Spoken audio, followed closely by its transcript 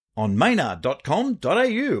on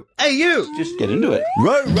maynard.com.au. AU. Just get into it.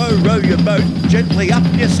 Row, row, row your boat gently up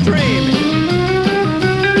your stream.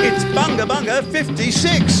 It's Bunga Bunga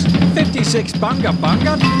 56. 56 Bunga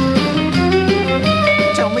Bunga?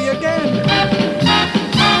 Tell me again.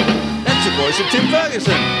 That's the voice of Tim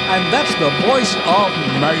Ferguson. And that's the voice of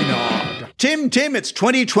Maynard. Tim, it's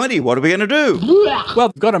 2020. What are we going to do? Well,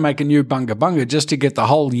 we've got to make a new Bunga Bunga just to get the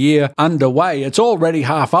whole year underway. It's already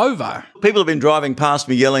half over. People have been driving past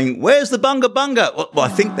me yelling, "Where's the Bunga Bunga?" Well, I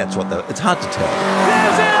think that's what it's hard to tell.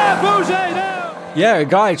 Yeah, a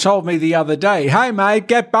guy told me the other day, "Hey, mate,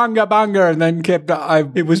 get Bunga Bunga," and then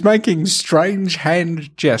it was making strange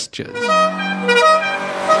hand gestures.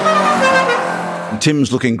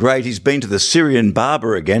 Tim's looking great. He's been to the Syrian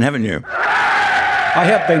barber again, haven't you? I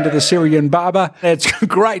have been to the Syrian barber. It's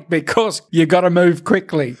great because you got to move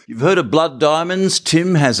quickly. You've heard of blood diamonds?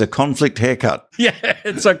 Tim has a conflict haircut. Yeah,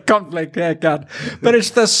 it's a conflict haircut, but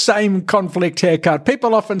it's the same conflict haircut.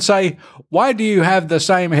 People often say, "Why do you have the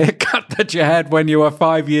same haircut that you had when you were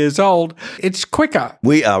 5 years old?" It's quicker.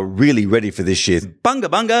 We are really ready for this year. Bunga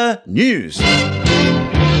Bunga News.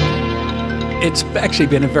 It's actually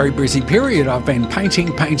been a very busy period. I've been painting,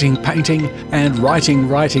 and writing,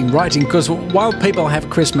 because while people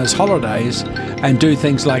have Christmas holidays and do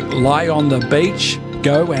things like lie on the beach,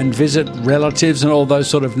 go and visit relatives and all those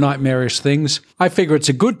sort of nightmarish things, I figure it's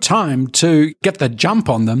a good time to get the jump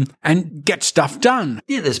on them and get stuff done.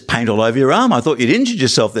 Yeah, there's paint all over your arm. I thought you'd injured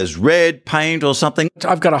yourself. There's red paint or something.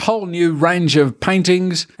 I've got a whole new range of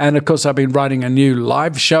paintings, and of course I've been writing a new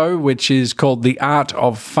live show which is called The Art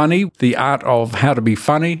of Funny, the art of how to be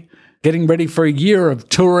funny, getting ready for a year of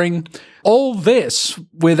touring. All this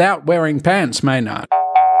without wearing pants, Maynard.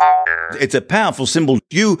 It's a powerful symbol.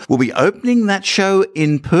 You will be opening that show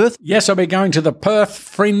in Perth? Yes, I'll be going to the Perth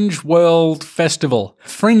Fringe World Festival.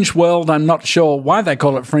 Fringe World, I'm not sure why they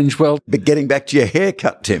call it Fringe World. But getting back to your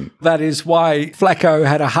haircut, Tim. That is why Flacco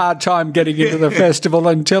had a hard time getting into the festival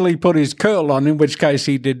until he put his curl on, in which case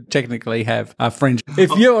he did technically have a fringe.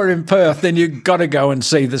 If you're in Perth, then you've got to go and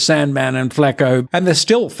see the Sandman and Flacco. And they're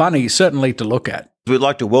still funny, certainly to look at. We'd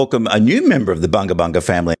like to welcome a new member of the Bunga Bunga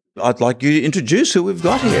family. I'd like you to introduce who we've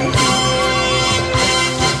got here.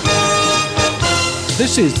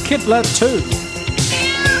 This is Kittler 2.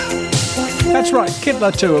 That's right,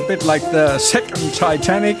 Kittler 2, a bit like the second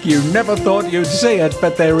Titanic. You never thought you'd see it,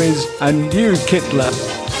 but there is a new Kittler.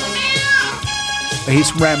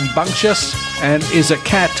 He's rambunctious and is a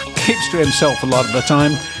cat, keeps to himself a lot of the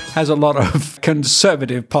time, has a lot of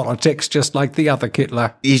conservative politics, just like the other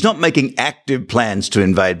Kittler. He's not making active plans to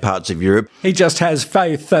invade parts of Europe. He just has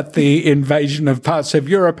faith that the invasion of parts of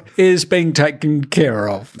Europe is being taken care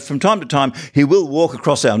of. From time to time, he will walk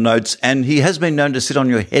across our notes, and he has been known to sit on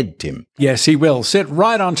your head, Tim. Yes, he will. Sit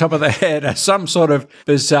right on top of the head as some sort of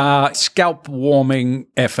bizarre scalp-warming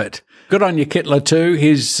effort. Good on you, Kittler too.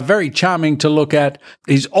 He's very charming to look at.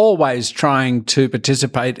 He's always trying to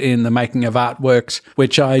participate in the making of artworks,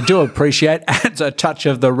 which I do appreciate. Adds a touch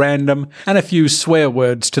of the random and a few swear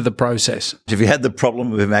words to the process. Have you had the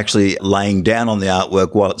problem of him actually laying down on the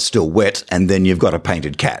artwork while it's still wet, and then you've got a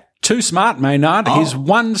painted cat? Too smart, Maynard. Oh. He's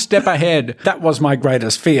one step ahead. That was my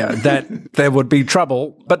greatest fear, that there would be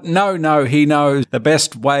trouble. But no, he knows the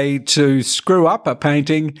best way to screw up a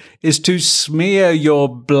painting is to smear your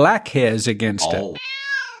black hairs against it.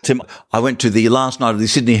 Tim, I went to the last night of the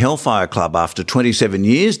Sydney Hellfire Club after 27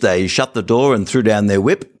 years. They shut the door and threw down their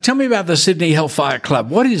whip. Tell me about the Sydney Hellfire Club.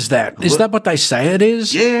 What is that? Is that what they say it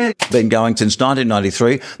is? Yeah. Been going since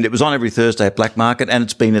 1993. And it was on every Thursday at Black Market, and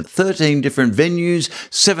it's been at 13 different venues,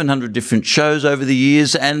 700 different shows over the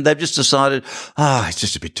years, and they've just decided, it's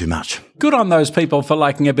just a bit too much. Good on those people for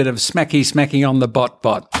liking a bit of smacky on the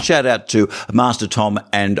bot. Shout out to Master Tom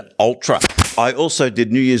and Ultra. I also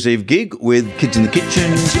did New Year's Eve gig with Kids in the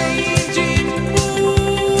Kitchen.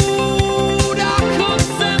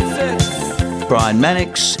 Brian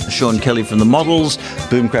Mannix, Sean Kelly from The Models,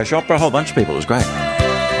 Boom Crash Opera, a whole bunch of people. It was great.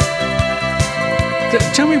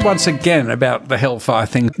 Tell me once again about the Hellfire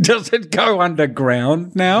thing. Does it go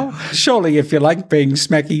underground now? Surely if you like being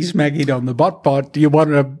smacky on the bot, you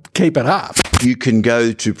want to keep it up. You can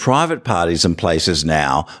go to private parties and places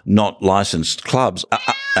now, not licensed clubs.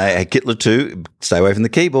 Kittler 2, stay away from the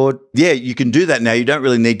keyboard. Yeah, you can do that now. You don't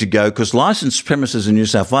really need to go, because licensed premises in New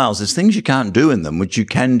South Wales, there's things you can't do in them, which you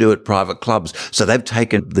can do at private clubs. So they've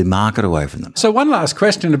taken the market away from them. So one last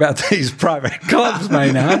question about these private clubs,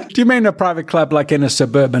 Maynard. Do you mean a private club like in a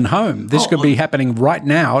suburban home? This could be happening right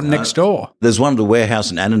now next door. There's one at the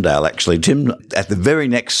warehouse in Annandale, actually, Tim, at the very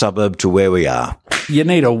next suburb to where we are. You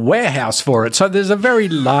need a warehouse for it. So there's a very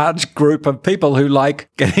large group of people who like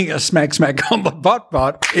getting a smack on the bot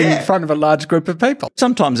in front of a large group of people.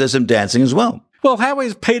 Sometimes there's some dancing as well. Well, how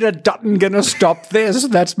is Peter Dutton going to stop this?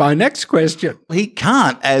 That's my next question. He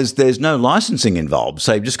can't, as there's no licensing involved,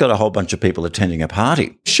 so you've just got a whole bunch of people attending a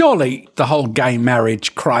party. Surely the whole gay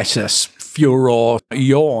marriage crisis, furor,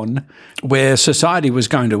 yawn, where society was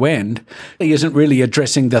going to end, he isn't really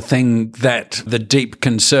addressing the thing that the deep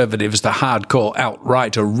conservatives, the hardcore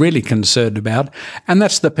outright, are really concerned about, and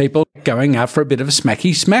that's the people going out for a bit of a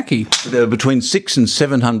smacky. There were between 600 and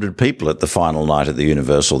 700 people at the final night at the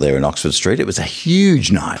Universal there in Oxford Street. It was a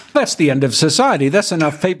huge night. That's the end of society. That's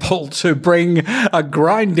enough people to bring a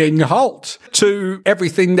grinding halt to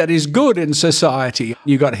everything that is good in society.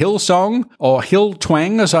 You got Hillsong, or Hill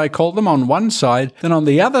Twang, as I call them, on one side. Then on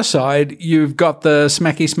the other side, you've got the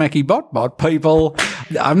smacky bot people.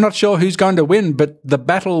 I'm not sure who's going to win, but the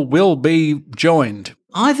battle will be joined.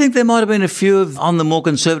 I think there might have been a few on the more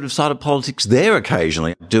conservative side of politics there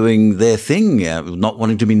occasionally doing their thing, not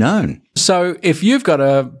wanting to be known. So if you've got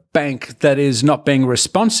a bank that is not being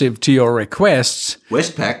responsive to your requests,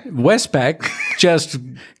 Westpac, just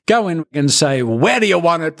go in and say, where do you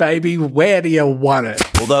want it, baby? Where do you want it?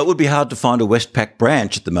 Although it would be hard to find a Westpac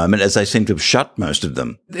branch at the moment, as they seem to have shut most of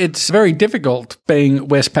them. It's very difficult being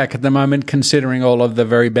Westpac at the moment, considering all of the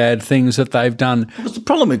very bad things that they've done. Well, the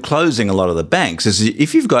problem with closing a lot of the banks is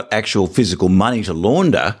if you've got actual physical money to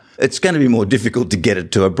launder, it's going to be more difficult to get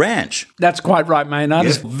it to a branch. That's quite right, Maynard. Yeah.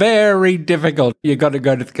 It's very difficult. You've got to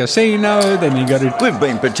go to the casino, then you've got to... We've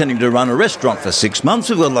been pretending to run a restaurant for 6 months.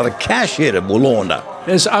 We've got a lot of cash here to launder.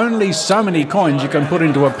 There's only so many coins you can put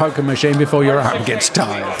into a poker machine before your arm gets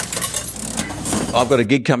tired. I've got a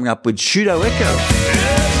gig coming up with Pseudo Echo.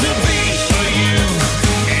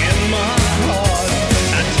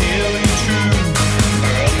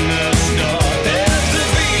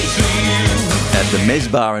 The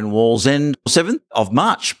Mez Bar in Wallsend, 7th of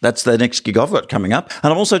March. That's the next gig I've got coming up.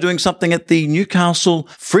 And I'm also doing something at the Newcastle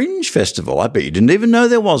Fringe Festival. I bet you didn't even know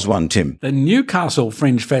there was one, Tim. The Newcastle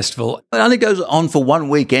Fringe Festival. It only goes on for one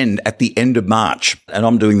weekend at the end of March, and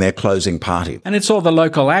I'm doing their closing party. And it's all the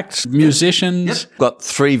local acts, musicians. Yep. Got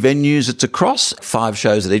 3 venues it's across, 5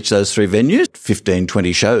 shows at each of those 3 venues, 15,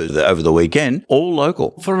 20 shows over the weekend, all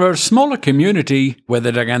local. For a smaller community where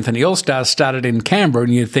the Doug Anthony All-Stars started in Canberra,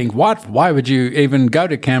 and you think, what? Why would you even go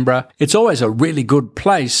to Canberra? It's always a really good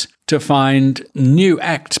place to find new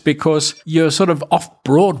acts because you're sort of off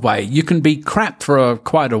Broadway. You can be crap for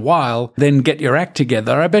quite a while, then get your act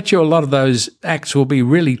together. I bet you a lot of those acts will be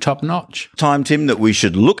really top notch. Time, Tim, that we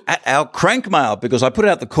should look at our Crankmail because I put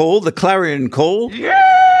out the call, the clarion call. Yeah!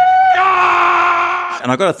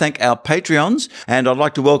 And I've got to thank our Patreons, and I'd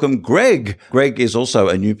like to welcome Greg. Greg is also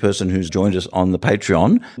a new person who's joined us on the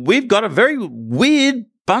Patreon. We've got a very weird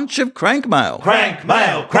bunch of Crankmail.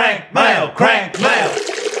 Crankmail.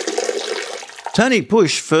 Tony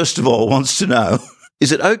Push, first of all, wants to know,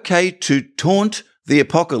 is it okay to taunt the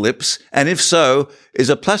apocalypse? And if so, is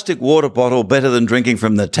a plastic water bottle better than drinking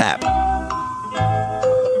from the tap?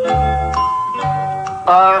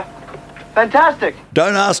 Fantastic.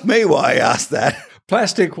 Don't ask me why I asked that.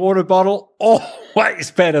 Plastic water bottle,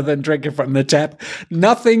 always better than drinking from the tap.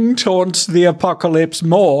 Nothing taunts the apocalypse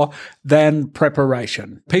more than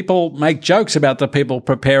preparation. People make jokes about the people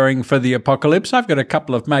preparing for the apocalypse. I've got a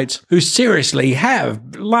couple of mates who seriously have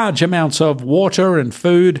large amounts of water and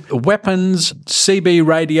food, weapons, CB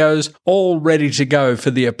radios, all ready to go for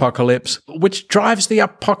the apocalypse, which drives the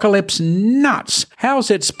apocalypse nuts. How's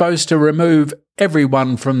it supposed to remove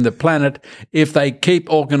everyone from the planet if they keep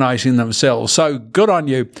organising themselves? So good on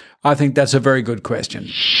you. I think that's a very good question.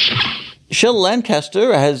 Shell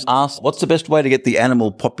Lancaster has asked, what's the best way to get the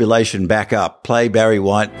animal population back up? Play Barry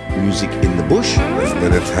White, Music in the Bush. As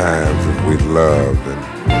many times as we've loved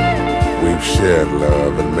and we've shared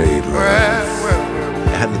love and made love.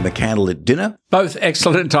 Had them a candlelit dinner. Both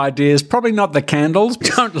excellent ideas. Probably not the candles.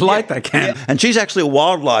 Don't light the candles. Yeah. And she's actually a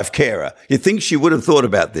wildlife carer. You'd think she would have thought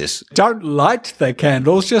about this. Don't light the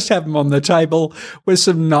candles. Just have them on the table with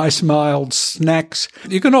some nice mild snacks.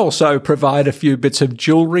 You can also provide a few bits of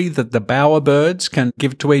jewellery that the bowerbirds can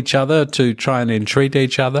give to each other to try and entreat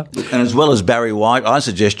each other. And as well as Barry White, I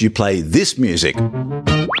suggest you play this music.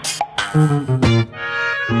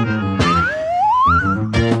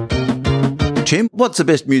 Tim, what's the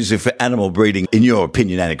best music for animal breeding in your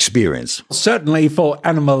opinion and experience? Certainly for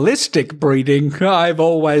animalistic breeding, I've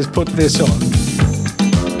always put this on.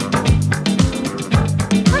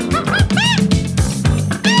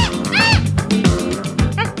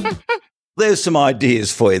 There's some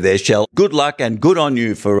ideas for you there, Shell. Good luck and good on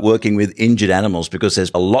you for working with injured animals because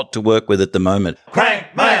there's a lot to work with at the moment.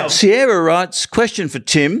 Crankmail. Sierra writes, question for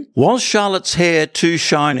Tim. Was Charlotte's hair too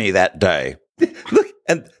shiny that day? Look,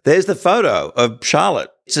 And there's the photo of Charlotte.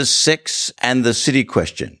 It's a Sex and the City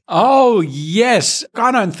question. Oh, yes.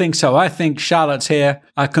 I don't think so. I think Charlotte's hair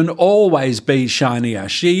can always be shinier.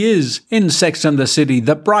 She is, in Sex and the City,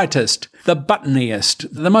 the brightest, the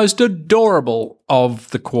buttoniest, the most adorable of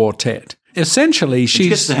the quartet. Essentially, she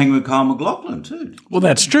gets to hang with Kyle MacLachlan too. Well,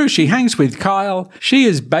 that's true. She hangs with Kyle. She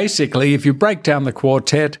is basically, if you break down the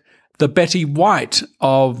quartet, the Betty White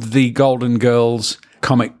of the Golden Girls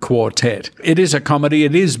comic quartet. It is a comedy.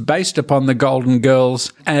 It is based upon the Golden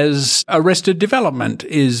Girls, as Arrested Development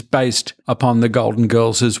is based upon the Golden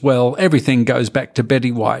Girls as well. Everything goes back to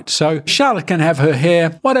Betty White. So Charlotte can have her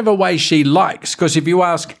hair whatever way she likes, because if you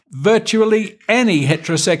ask virtually any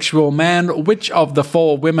heterosexual man which of the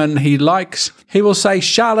four women he likes, he will say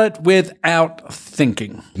Charlotte without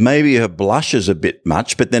thinking. Maybe her blush is a bit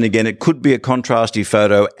much, but then again, it could be a contrasty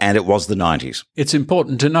photo, and it was the 90s. It's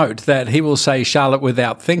important to note that he will say Charlotte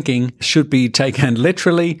without thinking should be taken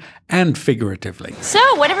literally and figuratively. So,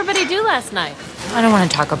 what'd everybody do last night? I don't want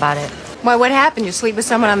to talk about it. Why, what happened? You sleep with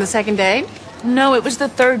someone on the second date? No, it was the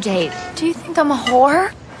third date. Do you think I'm a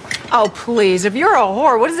whore? Oh, please. If you're a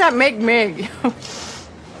whore, what does that make me?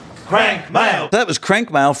 Crankmail. That was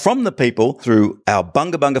Crankmail from the people through our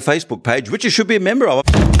Bunga Bunga Facebook page, which you should be a member of.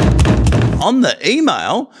 On the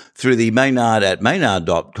email, through the Maynard at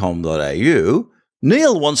maynard.com.au,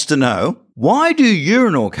 Neil wants to know, why do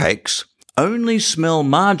urinal cakes only smell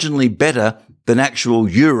marginally better than actual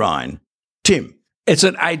urine? Tim. It's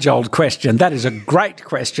an age-old question. That is a great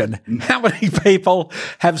question. How many people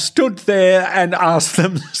have stood there and asked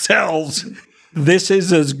themselves, this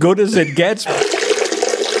is as good as it gets?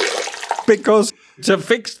 Because to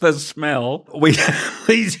fix the smell, we have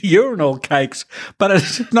these urinal cakes, but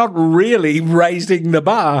it's not really raising the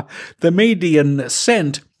bar. The median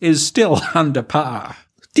scent is still under par.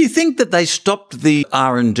 Do you think that they stopped the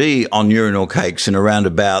R&D on urinal cakes in around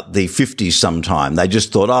about the 50s sometime? They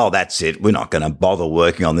just thought, oh, that's it. We're not going to bother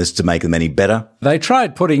working on this to make them any better. They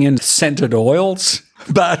tried putting in scented oils,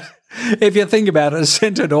 but if you think about it,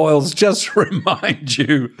 scented oils just remind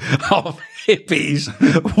you of hippies,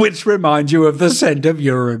 which remind you of the scent of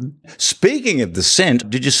urine. Speaking of the scent,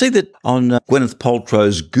 did you see that on Gwyneth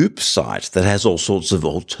Paltrow's Goop site that has all sorts of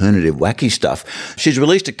alternative wacky stuff? She's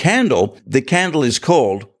released a candle. The candle is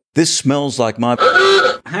called This Smells Like My...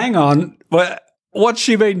 Hang on. What's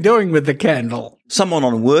she been doing with the candle? Someone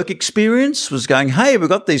on work experience was going, hey, we've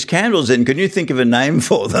got these candles in. Can you think of a name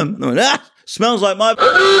for them? I went, smells like my...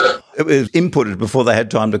 It was inputted before they had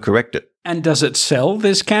time to correct it. And does it sell,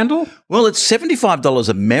 this candle? Well, it's $75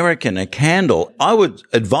 American a candle. I would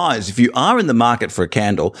advise, if you are in the market for a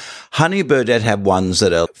candle, Honey Birdette have ones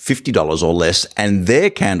that are $50 or less, and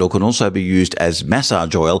their candle can also be used as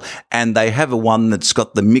massage oil, and they have a one that's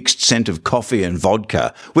got the mixed scent of coffee and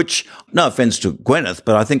vodka, which, no offence to Gwyneth,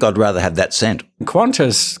 but I think I'd rather have that scent.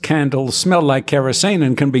 Qantas candles smell like kerosene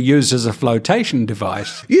and can be used as a flotation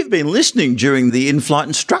device. You've been listening during the in-flight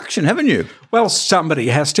instruction, haven't you? Well, somebody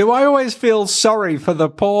has to. I always feel sorry for the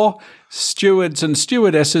poor stewards and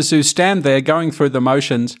stewardesses who stand there going through the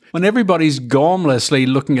motions when everybody's gormlessly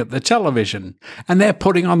looking at the television. And they're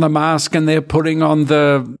putting on the mask and they're putting on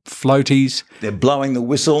the floaties. They're blowing the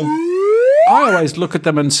whistle. I always look at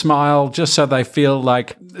them and smile just so they feel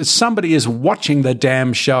like somebody is watching the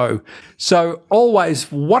damn show. So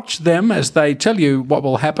always watch them as they tell you what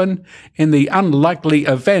will happen in the unlikely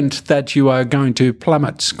event that you are going to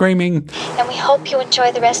plummet screaming. And we hope you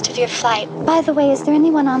enjoy the rest of your flight. By the way, is there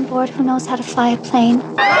anyone on board who knows how to fly a plane?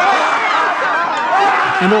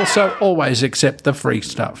 And also always accept the free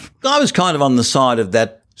stuff. I was kind of on the side of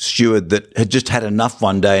that steward that had just had enough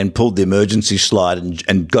one day and pulled the emergency slide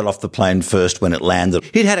and got off the plane first when it landed.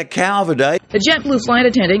 He'd had a cow of a day. The JetBlue flight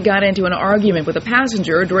attendant got into an argument with a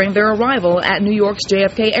passenger during their arrival at New York's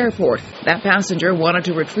JFK airport. That passenger wanted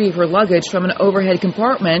to retrieve her luggage from an overhead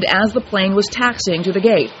compartment as the plane was taxiing to the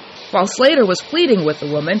gate. While Slater was pleading with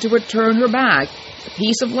the woman to return her bag, the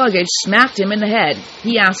piece of luggage smacked him in the head.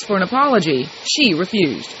 He asked for an apology. She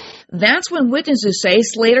refused. That's when witnesses say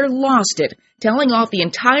Slater lost it, telling off the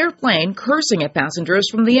entire plane, cursing at passengers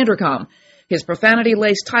from the intercom. His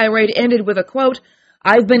profanity-laced tirade ended with a quote,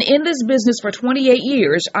 "I've been in this business for 28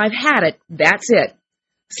 years. I've had it. That's it."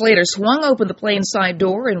 Slater swung open the plane's side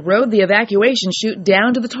door and rode the evacuation chute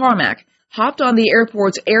down to the tarmac, hopped on the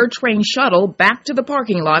airport's air train shuttle back to the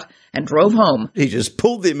parking lot, and drove home. He just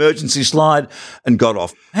pulled the emergency slide and got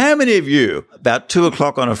off. How many of you, about 2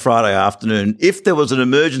 o'clock on a Friday afternoon, if there was an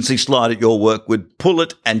emergency slide at your work, would pull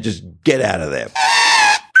it and just get out of there?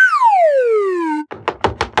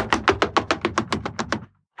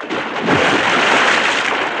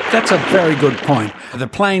 That's a very good point. The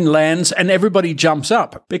plane lands and everybody jumps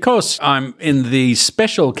up. Because I'm in the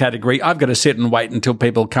special category, I've got to sit and wait until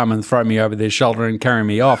people come and throw me over their shoulder and carry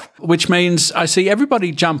me off, which means I see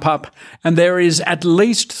everybody jump up and there is at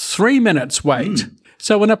least 3 minutes wait.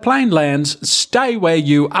 So when a plane lands, stay where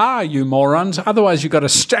you are, you morons. Otherwise, you've got to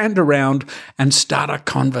stand around and start a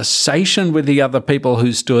conversation with the other people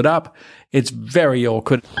who stood up. It's very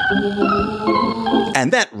awkward.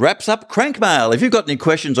 And that wraps up Crankmail. If you've got any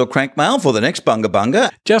questions or Crankmail for the next Bunga Bunga,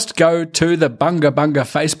 just go to the Bunga Bunga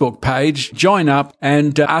Facebook page, join up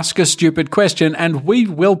and ask a stupid question, and we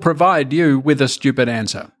will provide you with a stupid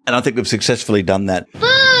answer. And I think we've successfully done that.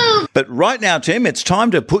 But right now, Tim, it's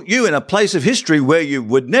time to put you in a place of history where you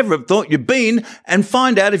would never have thought you'd been and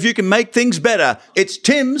find out if you can make things better. It's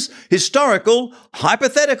Tim's Historical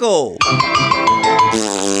Hypothetical.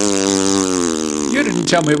 You didn't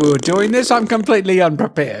tell me we were doing this. I'm completely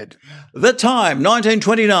unprepared. The time,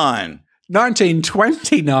 1929.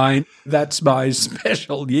 1929, that's my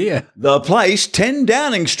special year. The place, 10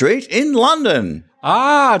 Downing Street in London.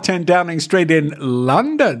 10 Downing Street in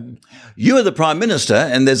London. You are the Prime Minister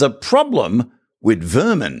and there's a problem with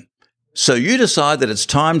vermin. So you decide that it's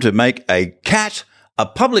time to make a cat a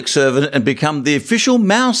public servant and become the official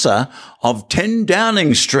mouser of 10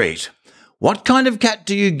 Downing Street. What kind of cat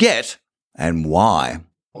do you get and why?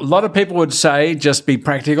 A lot of people would say just be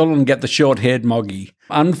practical and get the short-haired moggy.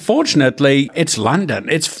 Unfortunately, it's London.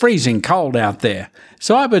 It's freezing cold out there.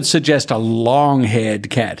 So I would suggest a long-haired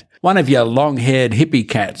cat. One of your long-haired hippie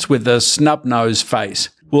cats with a snub-nosed face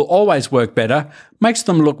will always work better, makes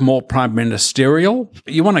them look more prime ministerial.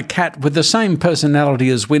 You want a cat with the same personality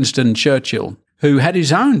as Winston Churchill, who had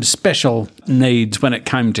his own special needs when it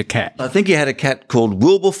came to cats. I think he had a cat called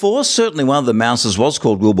Wilberforce. Certainly one of the mouses was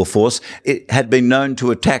called Wilberforce. It had been known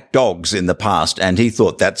to attack dogs in the past, and he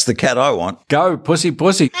thought, that's the cat I want. Go, pussy,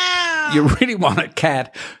 pussy. You really want a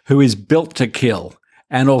cat who is built to kill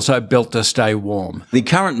and also built to stay warm. The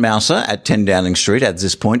current mouser at 10 Downing Street at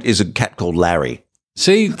this point is a cat called Larry.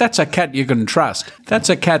 See, that's a cat you can trust. That's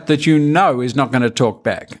a cat that you know is not going to talk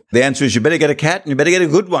back. The answer is you better get a cat and you better get a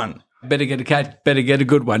good one. Better get a cat, better get a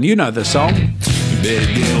good one. You know the song. You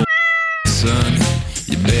better get a son.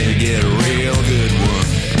 You better get a real good one.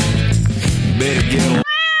 You better get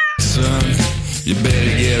a son. You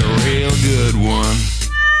better get a real good one.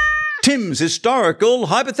 Tim's Historical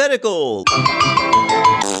Hypothetical.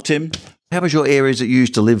 Tim, how was your areas that you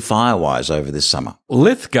used to live fire-wise over this summer?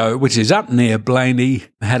 Lithgow, which is up near Blaney,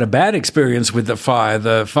 had a bad experience with the fire.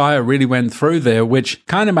 The fire really went through there, which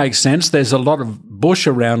kind of makes sense. There's a lot of bush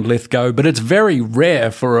around Lithgow, but it's very rare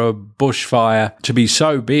for a bushfire to be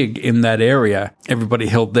so big in that area. Everybody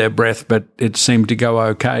held their breath, but it seemed to go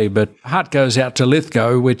okay. But heart goes out to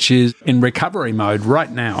Lithgow, which is in recovery mode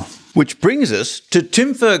right now. Which brings us to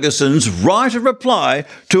Tim Ferguson's right of reply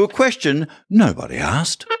to a question nobody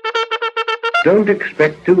asked. Don't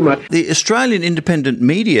expect too much. The Australian Independent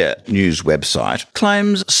Media News website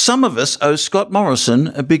claims some of us owe Scott Morrison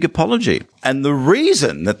a big apology. And the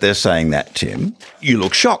reason that they're saying that, Tim, you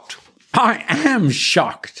look shocked. I am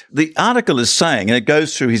shocked. The article is saying, and it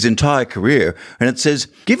goes through his entire career, and it says,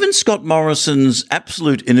 given Scott Morrison's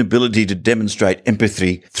absolute inability to demonstrate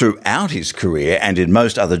empathy throughout his career and in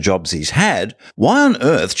most other jobs he's had, why on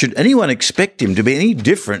earth should anyone expect him to be any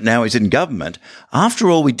different now he's in government? After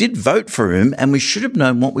all, we did vote for him and we should have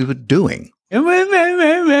known what we were doing.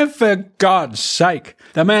 For God's sake,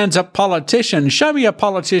 the man's a politician. Show me a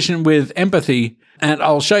politician with empathy and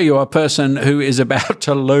I'll show you a person who is about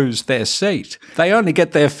to lose their seat. They only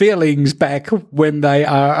get their feelings back when they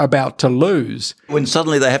are about to lose. When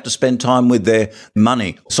suddenly they have to spend time with their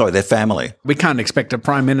family. We can't expect a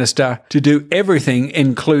Prime Minister to do everything,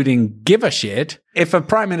 including give a shit. If a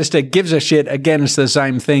Prime Minister gives a shit against the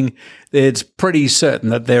same thing, it's pretty certain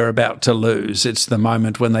that they're about to lose. It's the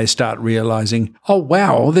moment when they start realising, oh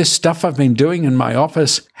wow, all this stuff I've been doing in my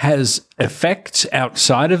office has effects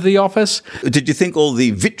outside of the office. Did you think all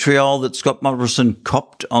the vitriol that Scott Morrison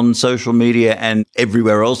copped on social media and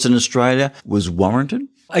everywhere else in Australia was warranted?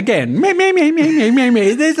 Again,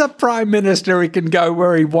 me. There's a Prime Minister, he can go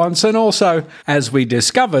where he wants. And also, as we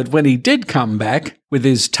discovered, when he did come back with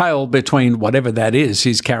his tail between whatever that is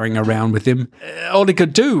he's carrying around with him, all he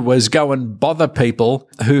could do was go and bother people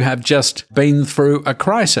who have just been through a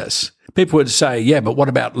crisis. People would say, yeah, but what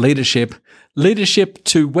about leadership? Leadership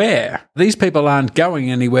to where? These people aren't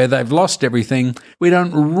going anywhere. They've lost everything. We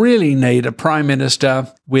don't really need a Prime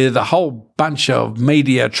Minister with a whole bunch of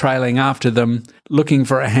media trailing after them, looking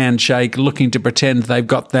for a handshake, looking to pretend they've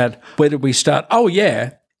got that. Where did we start? Oh,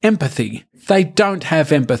 yeah, empathy. They don't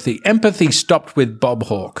have empathy. Empathy stopped with Bob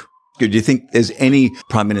Hawke. Do you think there's any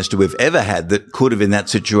Prime Minister we've ever had that could have in that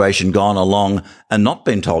situation gone along and not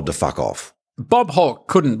been told to fuck off? Bob Hawke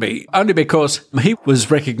couldn't be, only because he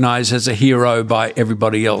was recognised as a hero by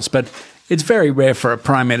everybody else. But it's very rare for a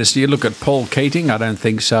Prime Minister. You look at Paul Keating, I don't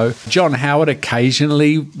think so. John Howard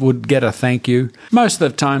occasionally would get a thank you. Most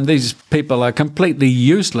of the time, these people are completely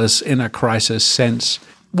useless in a crisis sense.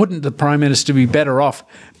 Wouldn't the Prime Minister be better off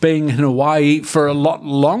being in Hawaii for a lot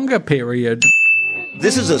longer period?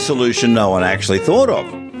 This is a solution no one actually thought of.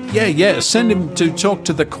 Yeah, send him to talk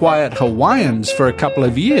to the quiet Hawaiians for a couple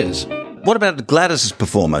of years. What about Gladys's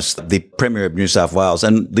performance, the Premier of New South Wales?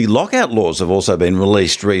 And the lockout laws have also been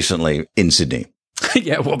released recently in Sydney.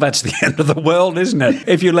 Yeah, well, that's the end of the world, isn't it?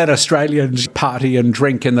 If you let Australians party and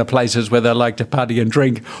drink in the places where they like to party and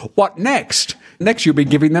drink, what next? Next, you'll be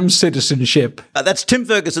giving them citizenship. That's Tim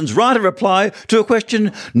Ferguson's right of reply to a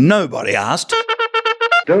question nobody asked.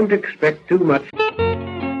 Don't expect too much.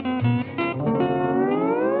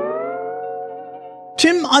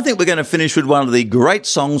 Tim, I think we're going to finish with one of the great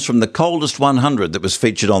songs from the Coldest 100 that was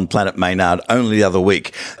featured on Planet Maynard only the other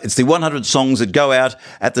week. It's the 100 songs that go out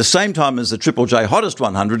at the same time as the Triple J Hottest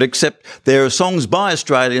 100, except there are songs by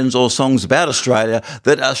Australians or songs about Australia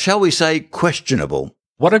that are, shall we say, questionable.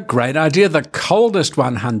 What a great idea, the Coldest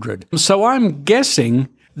 100. So I'm guessing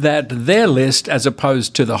that their list, as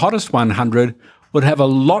opposed to the Hottest 100, would have a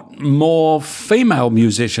lot more female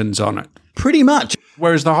musicians on it. Pretty much.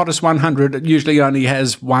 Whereas the Hottest 100 usually only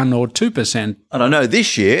has 1 or 2%. And I know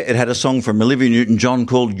this year it had a song from Olivia Newton-John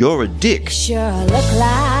called You're a Dick. Sure look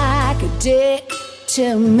like a dick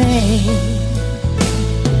to me.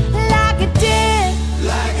 Like a dick.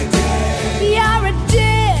 Like a dick. You're a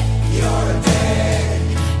dick. You're a dick.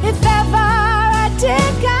 If ever a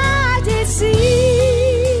dick I did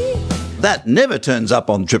see. That never turns up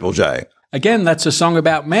on Triple J. Again, that's a song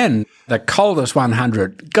about men. The Coldest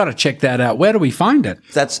 100. Got to check that out. Where do we find it?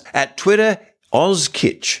 That's at Twitter,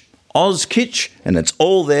 OzKitsch. OzKitsch, and it's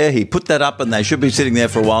all there. He put that up and they should be sitting there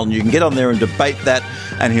for a while and you can get on there and debate that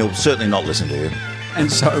and he'll certainly not listen to you. And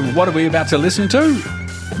so what are we about to listen to?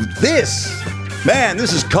 This. Man,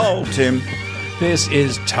 this is cold, Tim. This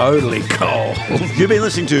is totally cold. You've been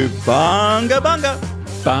listening to Bunga Bunga.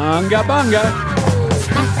 Bunga Bunga.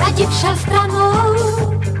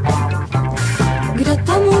 Kdo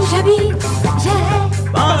to může být, že?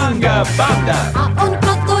 Bunga Bunga. A on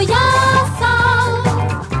proto jásal.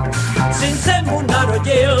 Syn se mu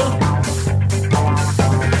narodil.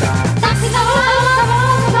 Tak si zavolal.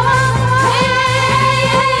 Hej,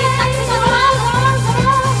 tak si zavolal.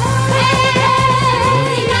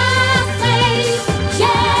 Hej, jásej,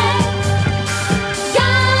 že?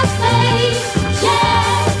 Jásej, že?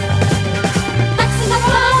 Tak si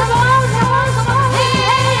zavolal.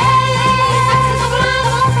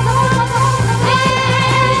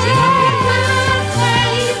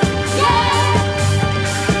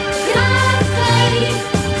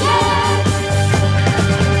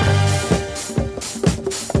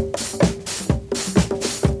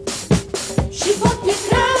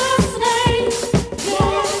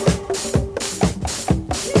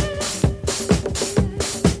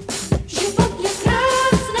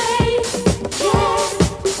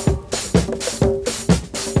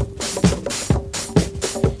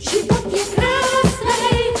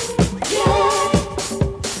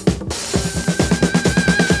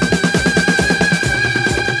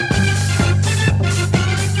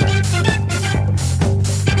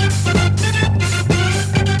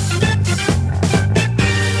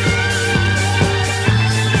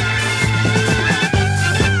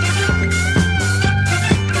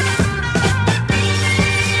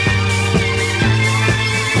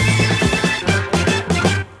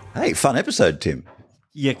 Fun episode, Tim.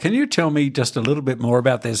 Yeah, can you tell me just a little bit more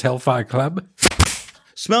about this Hellfire Club?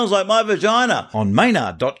 Smells like my vagina on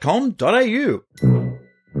maynard.com.au.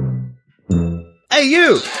 Hey,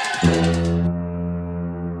 you!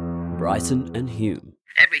 Bryson and Hume.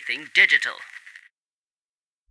 Everything digital.